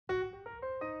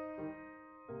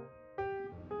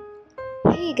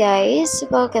Hey guys,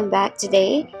 welcome back.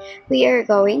 Today we are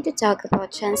going to talk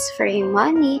about transferring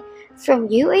money from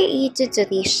UAE to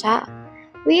Tunisia.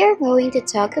 We are going to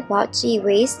talk about 3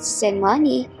 ways to send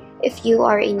money if you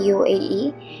are in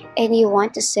UAE and you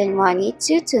want to send money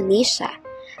to Tunisia.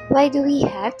 Why do we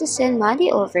have to send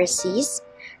money overseas?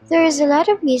 There is a lot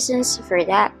of reasons for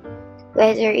that.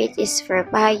 Whether it is for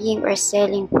buying or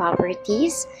selling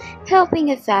properties,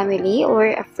 helping a family or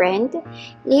a friend,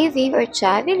 living or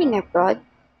traveling abroad,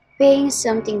 paying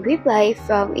something we buy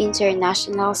from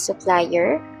international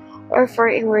supplier, or for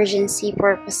emergency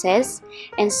purposes,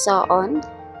 and so on,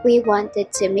 we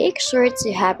wanted to make sure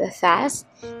to have a fast,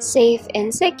 safe,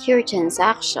 and secure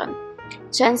transaction.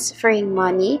 Transferring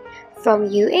money from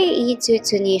UAE to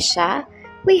Tunisia,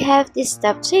 we have these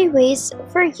top 3 ways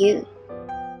for you.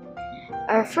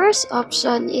 Our first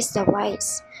option is the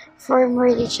WISE.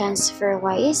 Formerly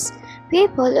TransferWise,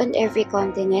 people on every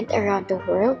continent around the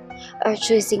world are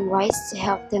choosing WISE to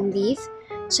help them live,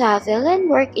 travel, and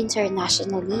work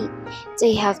internationally.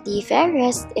 They have the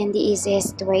fairest and the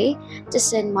easiest way to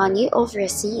send money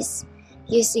overseas.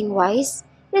 Using WISE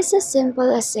is as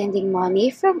simple as sending money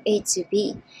from A to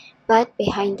B, but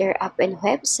behind their app and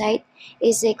website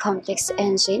is a complex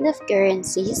engine of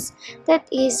currencies that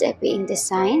is being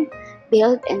designed,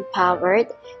 built, and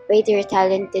powered by their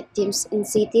talented teams in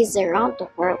cities around the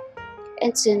world.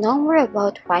 And to know more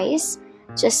about WISE,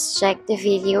 just check the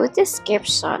video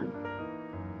description.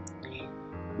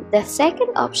 The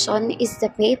second option is the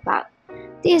PayPal.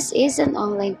 This is an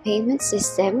online payment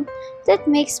system that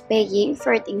makes paying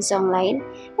for things online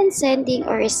and sending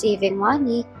or receiving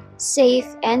money safe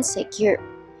and secure.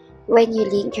 When you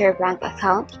link your bank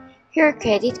account, your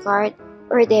credit card,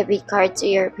 or debit card to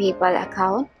your PayPal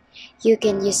account, you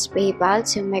can use PayPal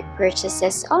to make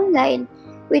purchases online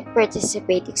with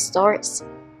participating stores.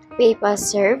 PayPal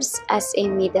serves as a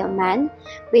middleman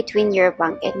between your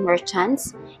bank and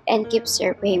merchants and keeps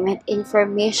your payment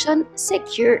information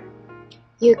secure.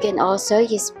 You can also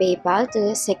use PayPal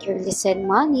to securely send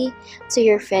money to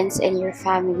your friends and your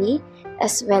family,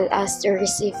 as well as to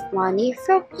receive money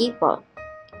from people.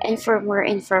 And for more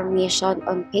information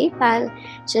on PayPal,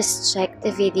 just check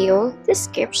the video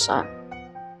description.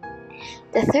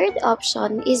 The third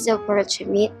option is the World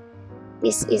Remit.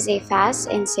 This is a fast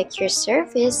and secure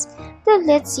service that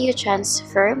lets you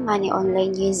transfer money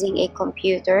online using a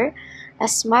computer, a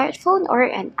smartphone, or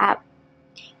an app.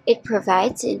 It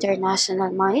provides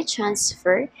international money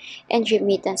transfer and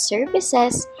remittance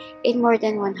services in more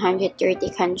than 130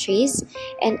 countries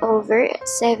and over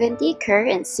 70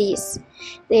 currencies.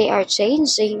 They are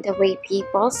changing the way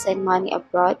people send money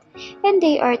abroad, and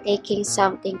they are taking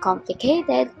something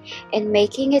complicated and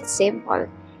making it simple.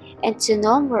 And to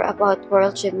know more about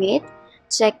World Remit,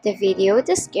 check the video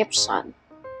description.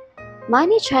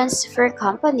 Money transfer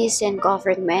companies and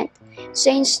government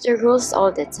change the rules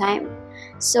all the time.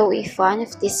 So if one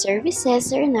of these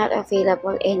services are not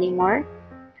available anymore,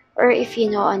 or if you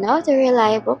know another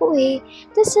reliable way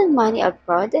to send money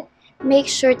abroad, make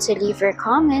sure to leave your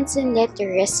comments and let the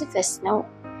rest of us know.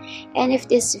 And if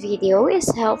this video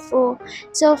is helpful,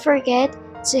 don't forget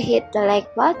to hit the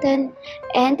like button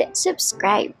and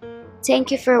subscribe.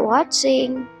 Thank you for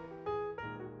watching.